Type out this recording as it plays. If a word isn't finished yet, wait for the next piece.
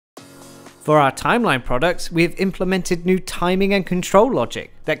For our timeline products, we have implemented new timing and control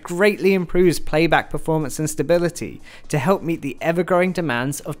logic that greatly improves playback performance and stability to help meet the ever-growing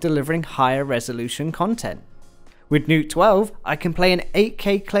demands of delivering higher resolution content. With Nuke 12, I can play an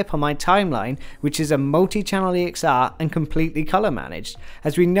 8K clip on my timeline, which is a multi-channel EXR and completely color managed,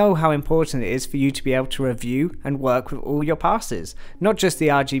 as we know how important it is for you to be able to review and work with all your passes, not just the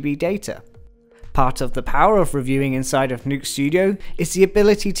RGB data. Part of the power of reviewing inside of Nuke Studio is the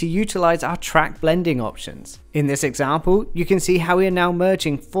ability to utilize our track blending options. In this example, you can see how we are now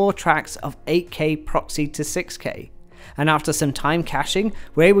merging 4 tracks of 8K proxy to 6K. And after some time caching,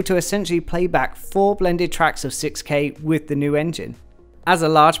 we're able to essentially play back 4 blended tracks of 6K with the new engine. As a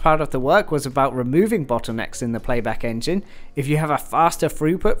large part of the work was about removing bottlenecks in the playback engine, if you have a faster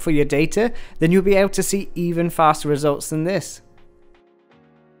throughput for your data, then you'll be able to see even faster results than this.